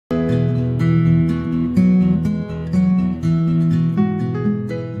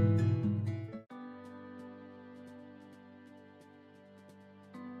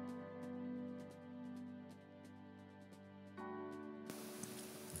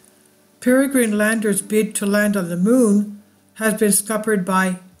Peregrine lander's bid to land on the moon has been scuppered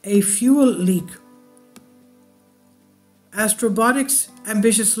by a fuel leak. Astrobotic's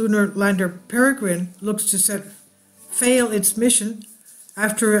ambitious lunar lander Peregrine looks to fail its mission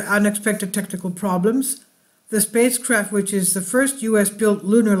after unexpected technical problems. The spacecraft, which is the first US-built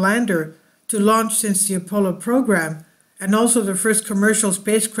lunar lander to launch since the Apollo program, and also the first commercial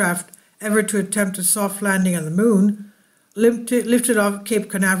spacecraft ever to attempt a soft landing on the moon, lifted off Cape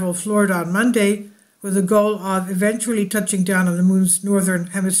Canaveral, Florida on Monday with the goal of eventually touching down on the moon's northern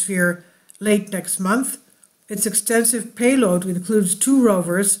hemisphere late next month. Its extensive payload includes 2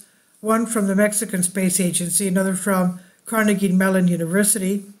 rovers, one from the Mexican Space Agency, another from Carnegie Mellon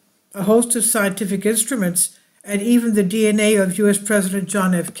University, a host of scientific instruments, and even the DNA of US President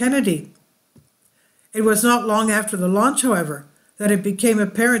John F. Kennedy. It was not long after the launch, however, that it became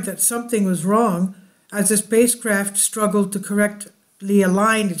apparent that something was wrong as the spacecraft struggled to correctly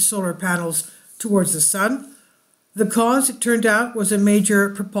align its solar panels towards the sun. The cause, it turned out, was a major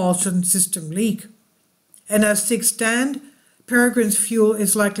propulsion system leak. And as things stand, Peregrine's fuel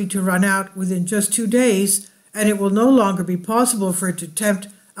is likely to run out within just 2 days, and it will no longer be possible for it to attempt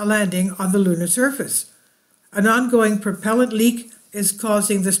a landing on the lunar surface. An ongoing propellant leak is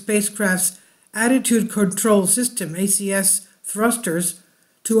causing the spacecraft's attitude control system, ACS thrusters,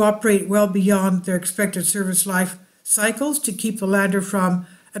 to operate well beyond their expected service life cycles to keep the lander from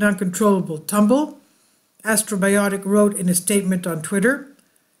an uncontrollable tumble. Astrobiotic wrote in a statement on Twitter,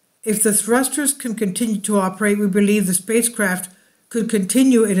 "If the thrusters can continue to operate, we believe the spacecraft could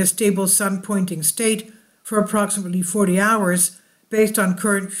continue in a stable sun-pointing state for approximately 40 hours based on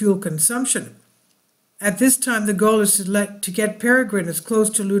current fuel consumption. At this time, the goal is to get Peregrine as close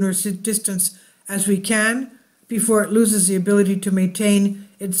to lunar distance as we can before it loses the ability to maintain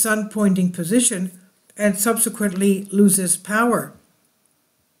its sun-pointing position and subsequently loses power."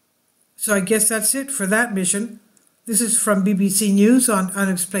 So I guess that's it for that mission. This is from BBC News on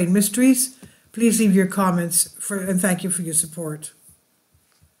Unexplained Mysteries. Please leave your comments and thank you for your support.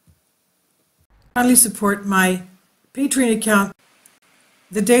 Kindly support my Patreon account.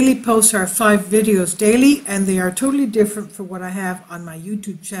 The daily posts are 5 videos daily, and they are totally different from what I have on my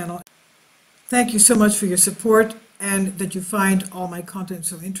YouTube channel. Thank you so much for your support and that you find all my content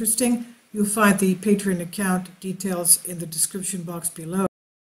so interesting. You'll find the Patreon account details in the description box below.